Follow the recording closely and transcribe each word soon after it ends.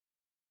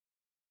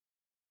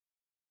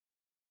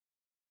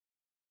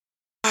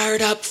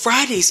Fired Up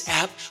Fridays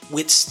app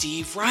with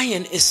Steve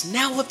Ryan is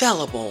now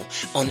available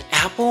on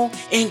Apple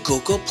and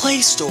Google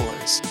Play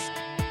stores.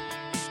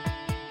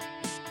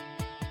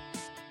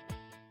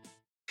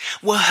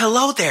 Well,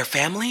 hello there,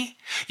 family.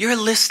 You're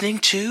listening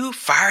to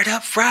Fired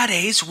Up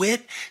Fridays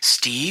with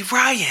Steve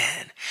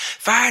Ryan.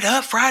 Fired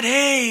Up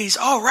Fridays,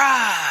 all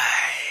right.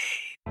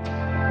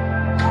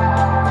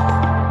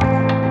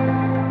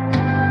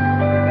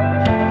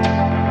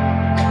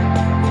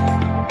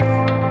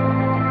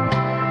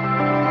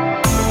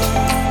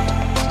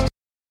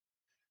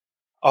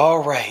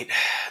 All right,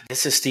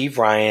 this is Steve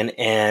Ryan,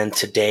 and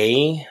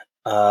today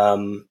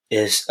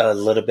is a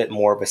little bit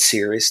more of a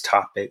serious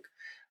topic,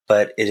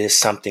 but it is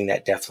something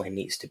that definitely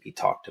needs to be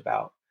talked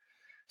about.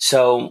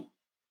 So,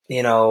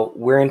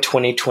 we're in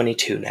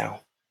 2022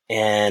 now,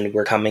 and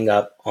we're coming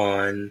up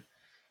on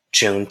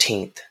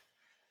Juneteenth.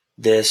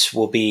 This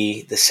will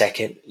be the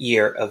second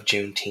year of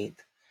Juneteenth.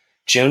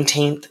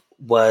 Juneteenth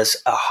was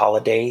a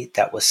holiday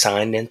that was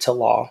signed into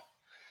law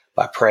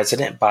by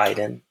President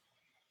Biden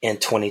in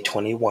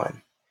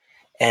 2021.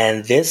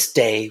 And this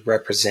day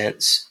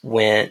represents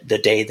the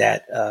day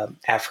that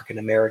African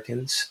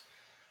Americans,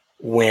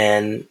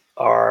 when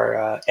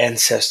our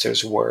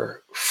ancestors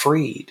were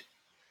freed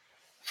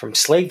from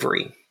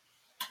slavery.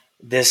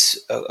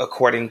 This,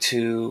 according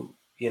to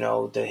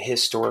the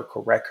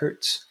historical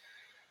records,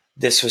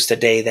 this was the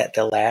day that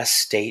the last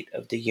state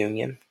of the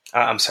Union.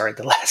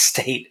 The last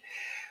state.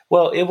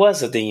 Well, it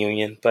was of the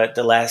Union, but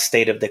the last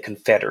state of the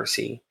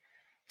Confederacy,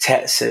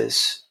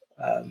 Texas,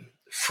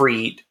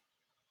 freed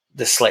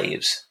the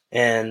slaves,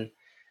 and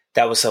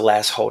that was the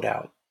last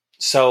holdout.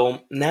 So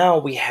now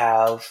we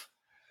have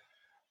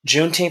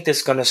Juneteenth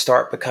is going to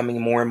start becoming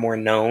more and more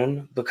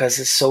known because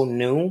it's so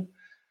new.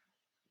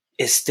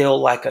 It's still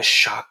like a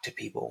shock to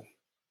people,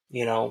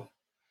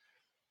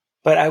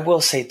 But I will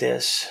say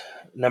this.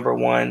 Number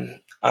one,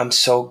 I'm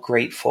so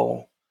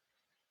grateful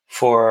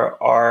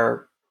for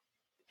our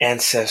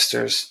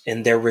ancestors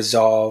and their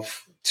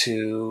resolve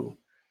to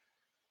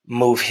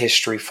move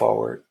history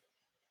forward.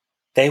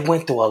 They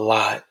went through a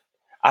lot.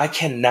 I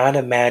cannot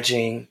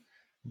imagine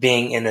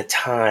being in a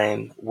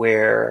time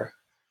where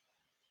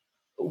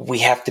we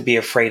have to be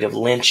afraid of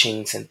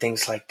lynchings and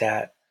things like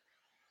that.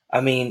 I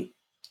mean,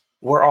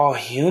 we're all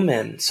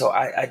human. So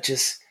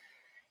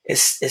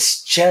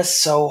it's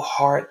just so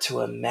hard to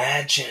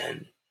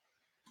imagine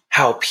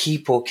how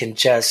people can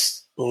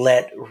just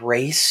let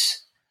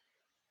race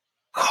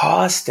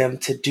cause them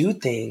to do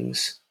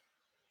things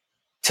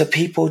to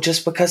people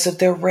just because of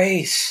their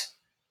race.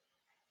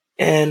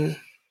 And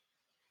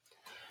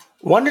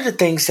one of the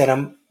things that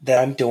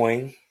I'm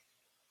doing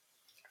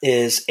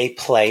is a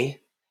play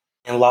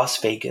in Las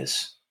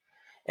Vegas.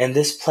 And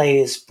this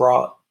play is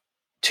brought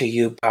to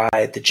you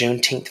by the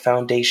Juneteenth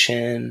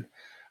Foundation,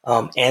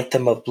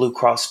 Anthem of Blue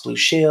Cross Blue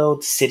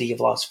Shield, City of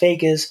Las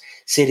Vegas,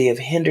 City of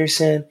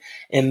Henderson,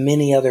 and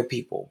many other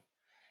people.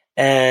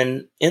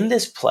 And in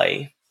this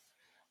play,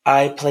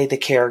 I play the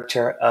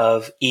character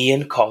of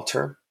Ian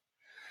Coulter.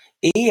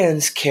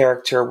 Ian's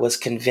character was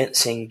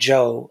convincing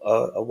Joe,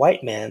 a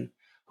white man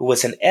who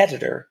was an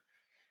editor.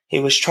 He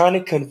was trying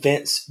to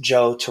convince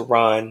Joe to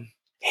run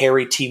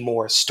Harry T.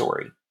 Moore's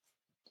story.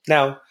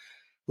 Now,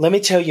 let me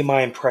tell you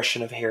my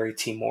impression of Harry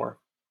T. Moore.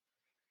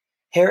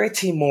 Harry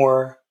T.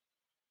 Moore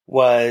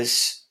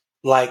was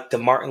like the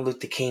Martin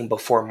Luther King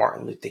before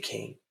Martin Luther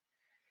King.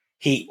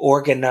 He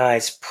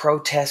organized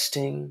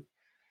protesting.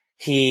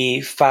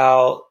 He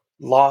filed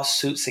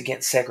lawsuits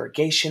against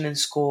segregation in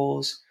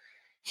schools.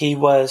 He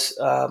was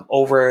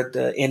over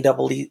the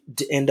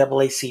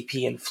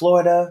NAACP in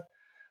Florida.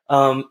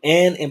 And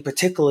in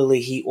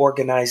particularly, he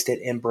organized it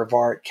in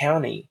Brevard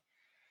County.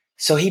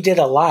 So he did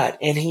a lot,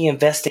 and he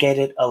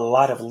investigated a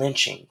lot of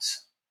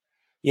lynchings,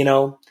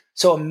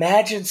 So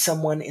imagine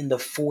someone in the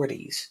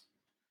 40s.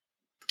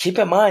 Keep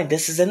in mind,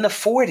 this is in the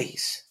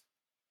 40s.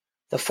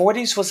 The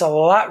 40s was a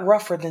lot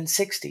rougher than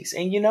 60s.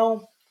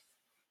 And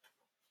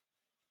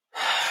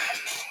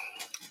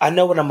I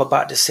know what I'm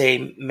about to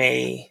say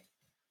may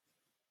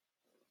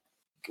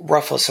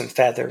ruffle some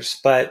feathers,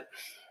 but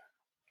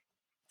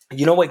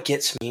what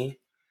gets me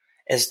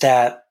is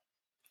that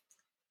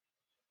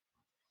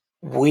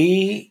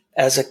we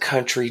as a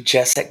country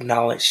just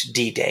acknowledged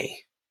D-Day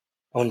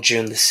on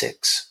June the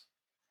 6th.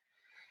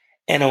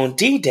 And on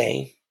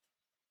D-Day,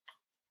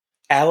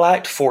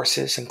 Allied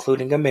forces,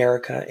 including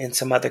America and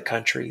some other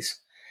countries,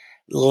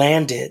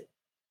 landed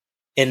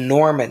in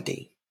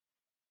Normandy.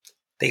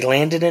 They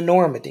landed in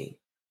Normandy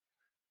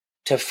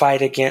to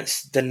fight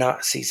against the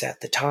Nazis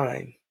at the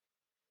time.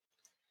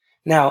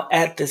 Now,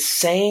 at the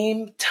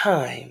same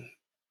time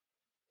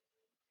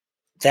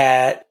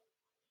that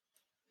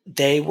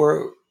they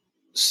were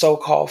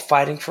so-called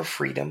fighting for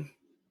freedom,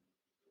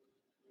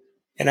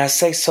 and I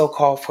say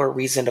so-called for a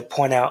reason to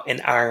point out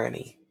an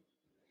irony.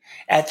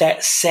 At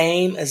that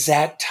same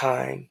exact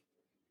time,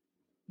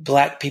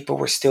 Black people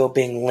were still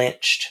being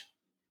lynched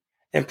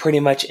and pretty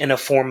much in a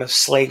form of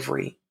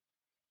slavery,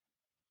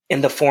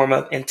 in the form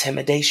of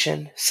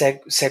intimidation,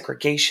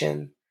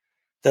 segregation,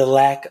 the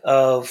lack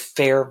of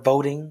fair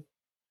voting.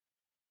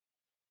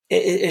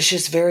 It's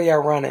just very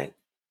ironic.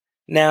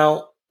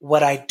 Now,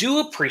 what I do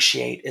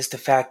appreciate is the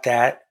fact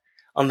that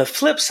on the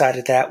flip side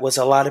of that was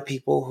a lot of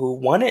people who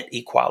wanted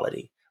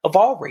equality of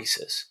all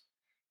races.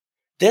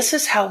 This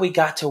is how we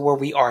got to where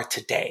we are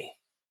today.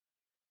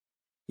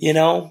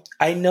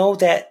 I know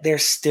that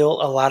there's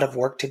still a lot of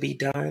work to be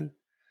done,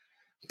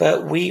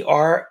 but we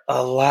are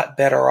a lot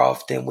better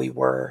off than we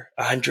were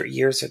 100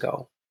 years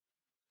ago.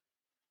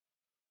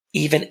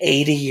 Even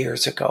 80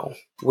 years ago,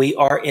 we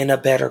are in a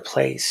better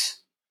place.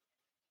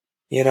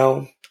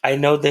 I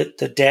know that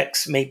the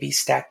decks may be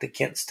stacked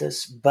against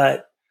us,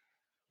 but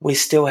we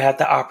still have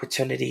the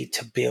opportunity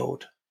to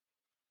build.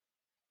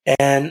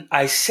 And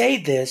I say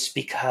this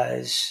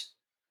because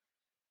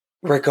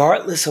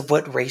regardless of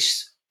what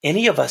race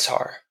any of us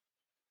are,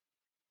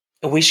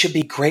 we should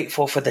be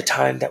grateful for the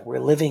time that we're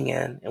living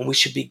in, and we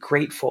should be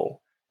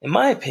grateful, in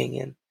my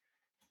opinion,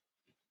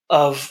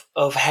 of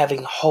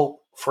having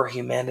hope for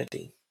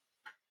humanity.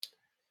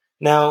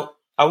 Now,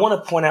 I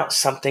want to point out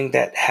something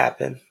that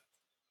happened,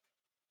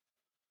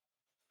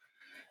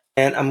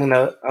 and I'm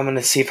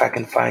gonna see if I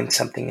can find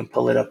something and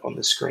pull it up on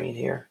the screen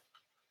here.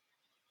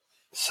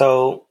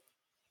 So,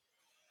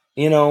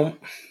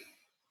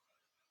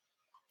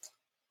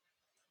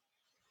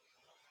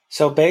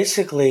 so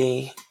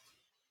basically,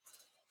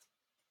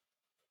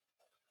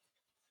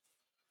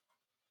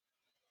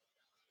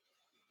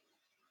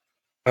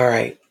 all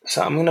right.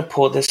 So I'm gonna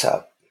pull this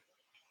up.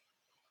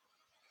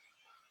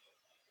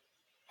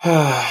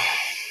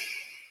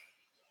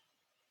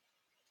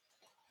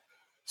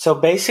 So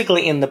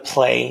basically, in the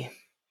play,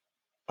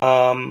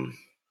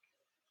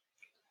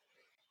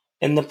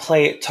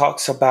 it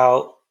talks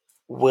about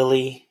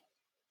Willie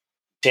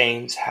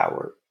James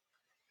Howard.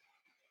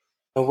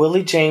 And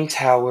Willie James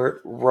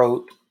Howard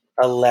wrote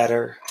a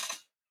letter.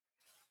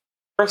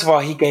 First of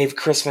all, he gave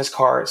Christmas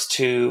cards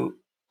to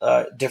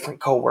different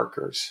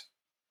coworkers.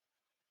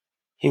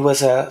 He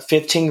was a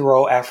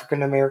 15-year-old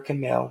African American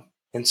male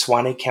in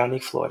Suwannee County,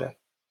 Florida.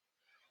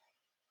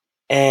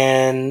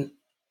 And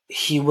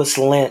he was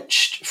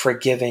lynched for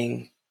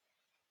giving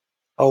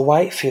a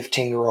white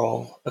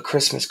 15-year-old a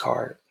Christmas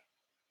card.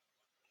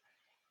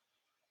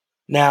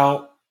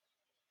 Now,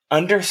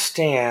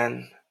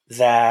 understand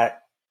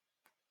that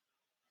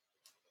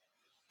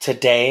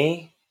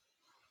today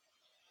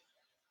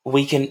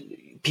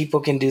people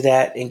can do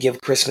that and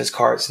give Christmas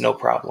cards, no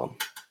problem.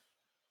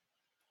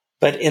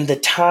 But in the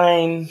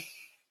time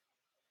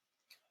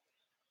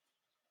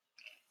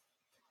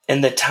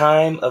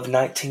of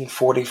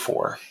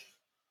 1944,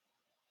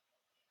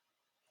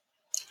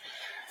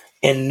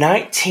 in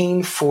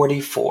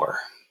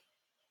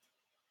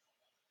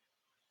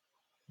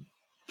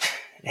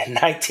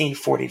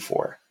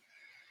 1944,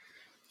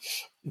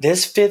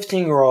 this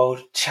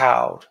 15-year-old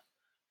child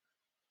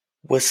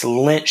was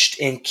lynched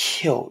and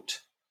killed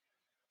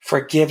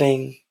for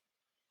giving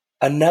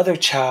another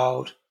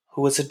child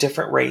who was a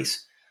different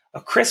race a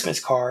Christmas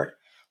card,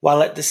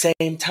 while at the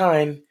same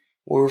time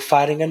we were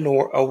fighting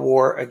a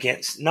war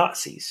against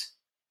Nazis.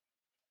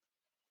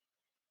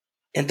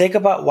 And think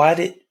about, why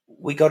did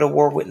we go to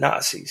war with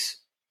Nazis?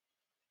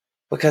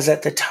 Because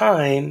at the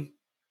time,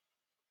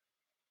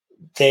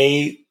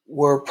 they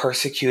were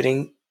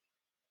persecuting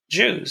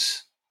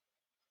Jews.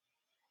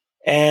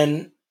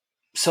 And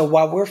so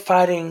while we're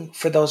fighting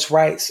for those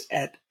rights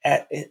in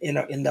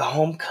the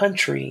home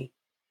country,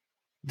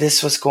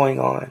 this was going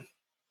on.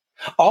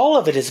 All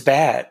of it is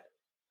bad.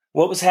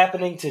 What was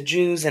happening to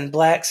Jews and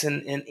blacks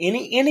and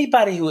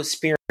anybody who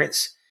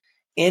experienced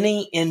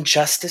any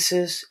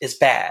injustices is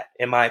bad,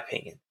 in my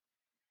opinion.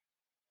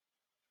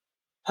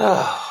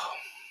 Oh,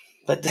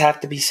 but they have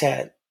to be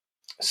said.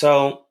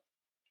 So,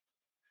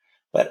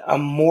 but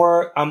I'm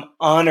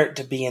honored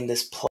to be in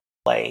this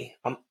play.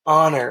 I'm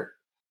honored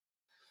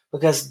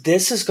because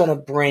this is going to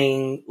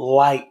bring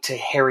light to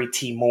Harry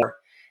T. Moore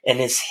and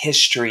his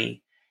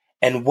history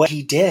and what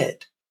he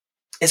did.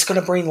 It's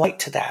going to bring light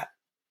to that.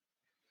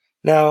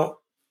 Now,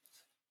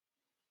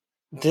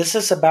 this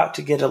is about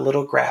to get a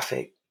little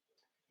graphic,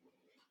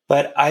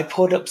 but I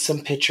pulled up some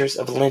pictures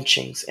of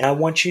lynchings, and I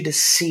want you to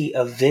see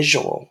a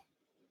visual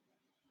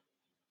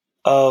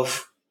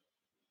of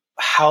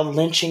how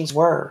lynchings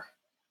were.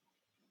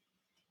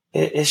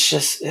 It's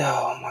just,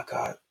 oh my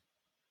God.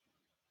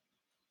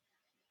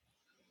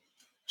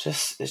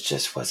 It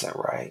just wasn't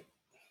right.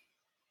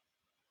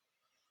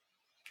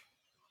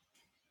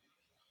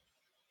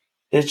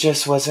 It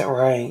just wasn't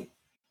right.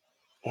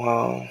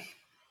 Wow.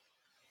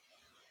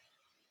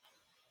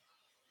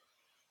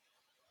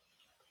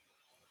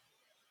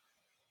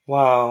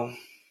 Wow.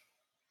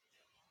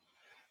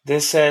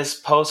 This says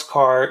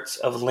postcards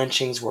of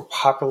lynchings were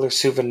popular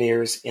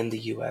souvenirs in the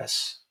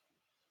US.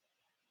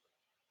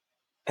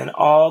 And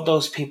all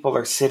those people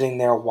are sitting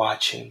there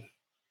watching.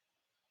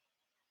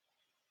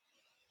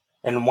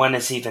 And one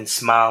is even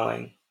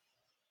smiling.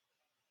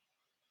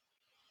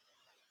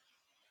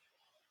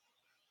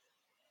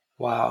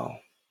 Wow.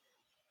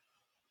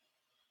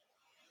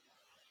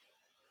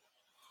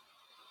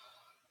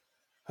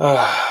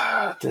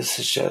 This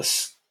is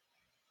just,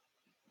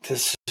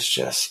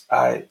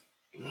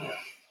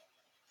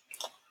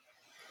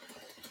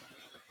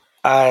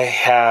 I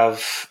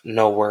have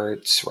no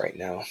words right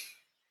now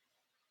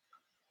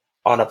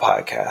on a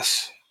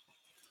podcast.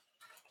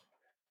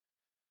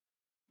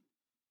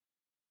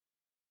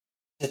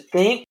 To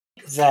think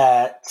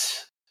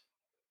that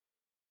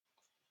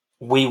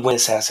we win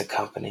this as a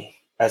company,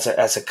 as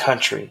a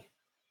country.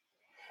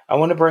 I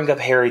want to bring up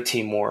Harry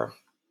T. Moore.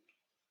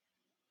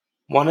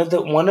 One of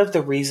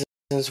the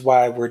reasons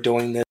why we're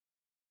doing the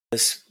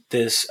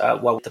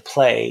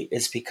play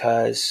is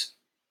because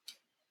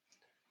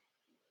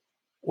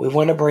we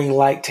want to bring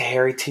light to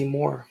Harry T.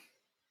 Moore.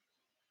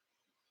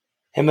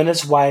 Him and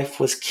his wife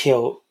was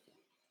killed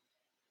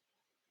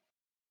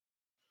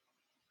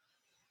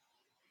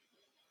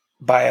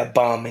by a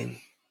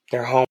bombing.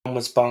 Their home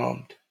was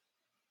bombed.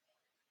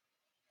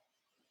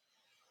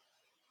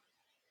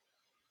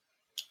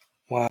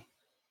 Wow.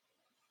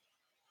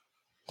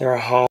 Their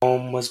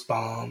home was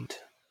bombed.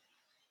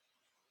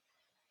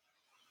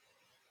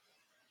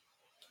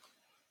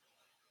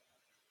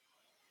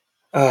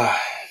 Uh,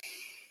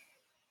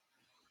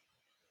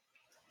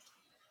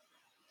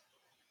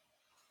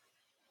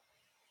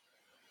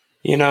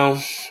 you know,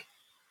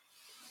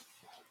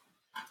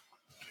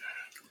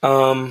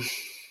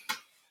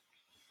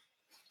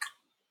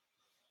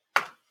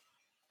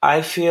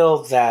 I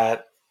feel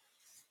that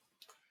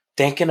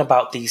thinking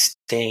about these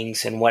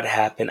things and what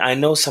happened, I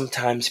know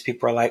sometimes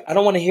people are like, I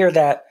don't want to hear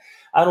that.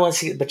 I don't want to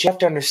see it. But you have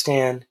to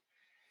understand,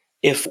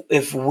 it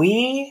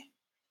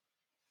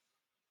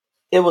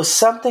was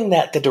something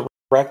that the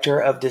director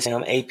of this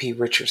AP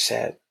Richard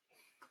said,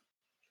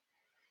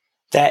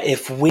 that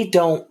if we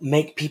don't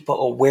make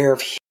people aware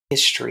of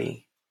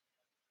history,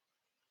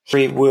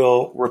 history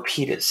will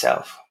repeat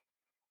itself.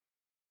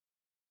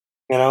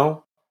 You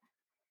know,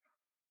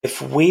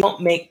 if we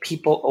don't make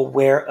people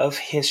aware of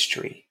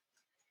history,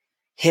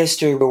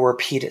 history will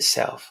repeat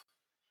itself.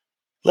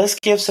 Let's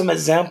give an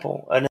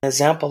example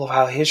of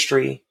how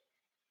history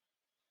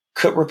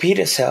could repeat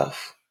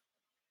itself.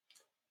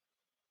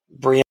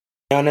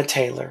 Breonna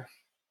Taylor,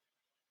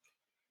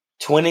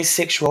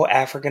 26-year-old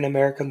African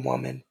American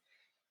woman,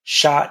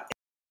 shot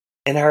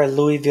in her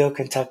Louisville,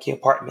 Kentucky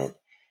apartment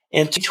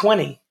in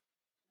 2020,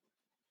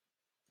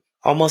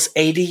 almost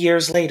 80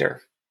 years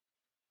later.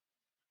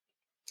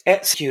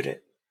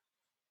 Executed.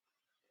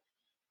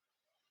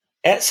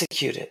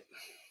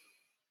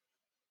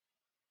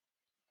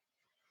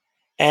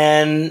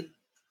 And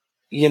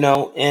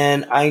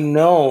and I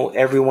know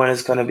everyone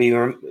is going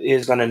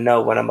to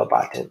know what I'm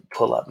about to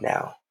pull up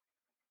now.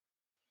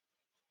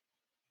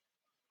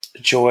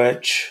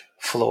 George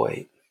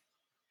Floyd,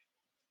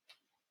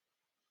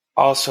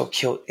 also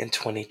killed in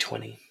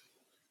 2020. There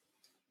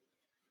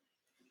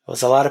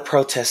was a lot of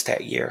protests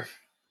that year.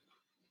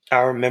 I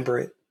remember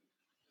it.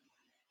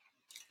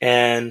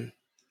 And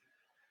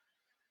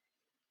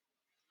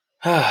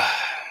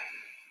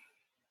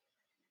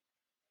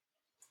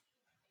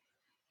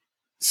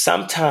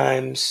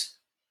sometimes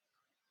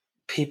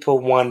people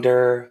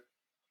wonder,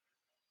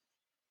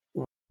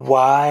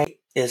 why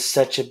is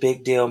such a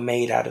big deal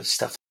made out of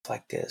stuff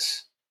like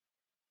this?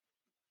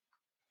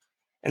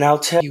 And I'll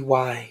tell you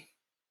why.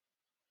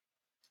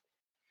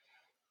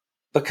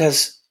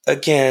 Because,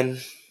 again,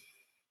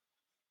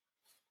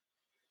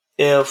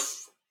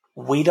 if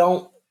we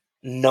don't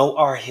know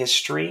our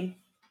history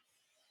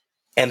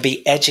and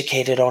be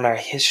educated on our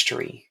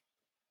history,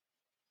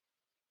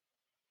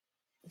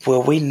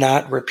 will we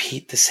not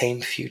repeat the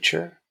same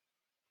future?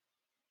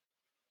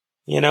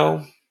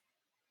 I'm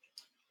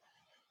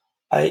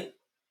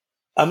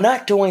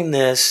not doing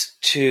this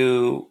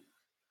to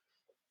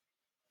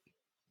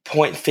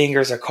point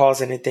fingers or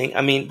cause anything.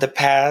 I mean, the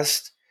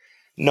past,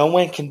 no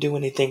one can do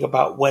anything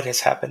about what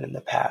has happened in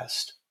the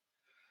past.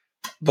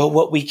 But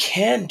what we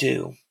can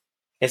do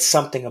is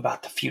something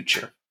about the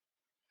future.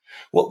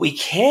 What we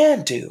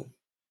can do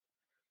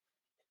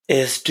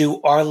is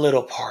do our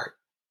little part.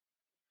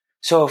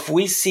 So if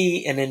we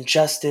see an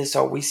injustice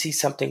or we see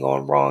something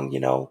going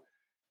wrong,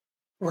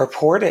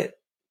 report it.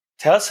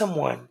 Tell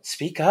someone.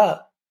 Speak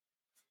up.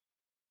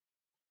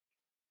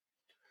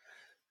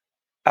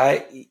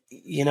 I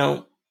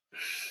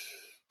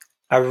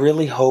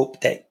really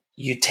hope that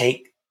you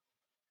take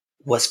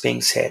what's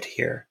being said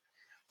here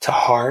to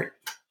heart.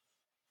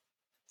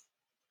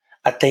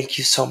 I thank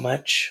you so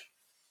much.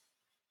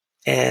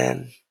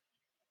 And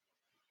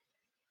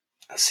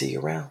I'll see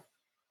you around.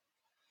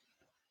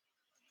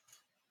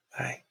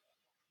 Bye.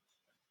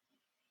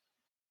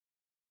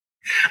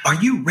 Are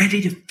you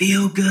ready to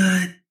feel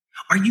good?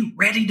 Are you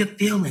ready to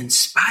feel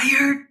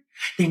inspired?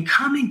 Then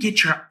come and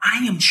get your I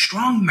Am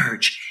Strong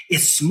merch.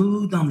 It's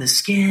smooth on the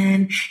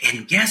skin.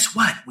 And guess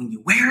what? When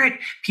you wear it,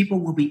 people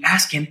will be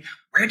asking,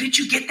 where did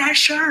you get that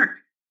shirt?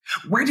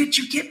 Where did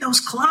you get those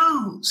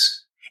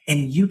clothes?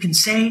 And you can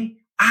say,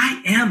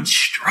 I am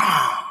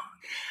strong.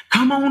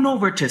 Come on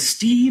over to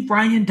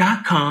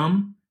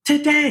steveryan.com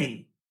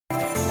today.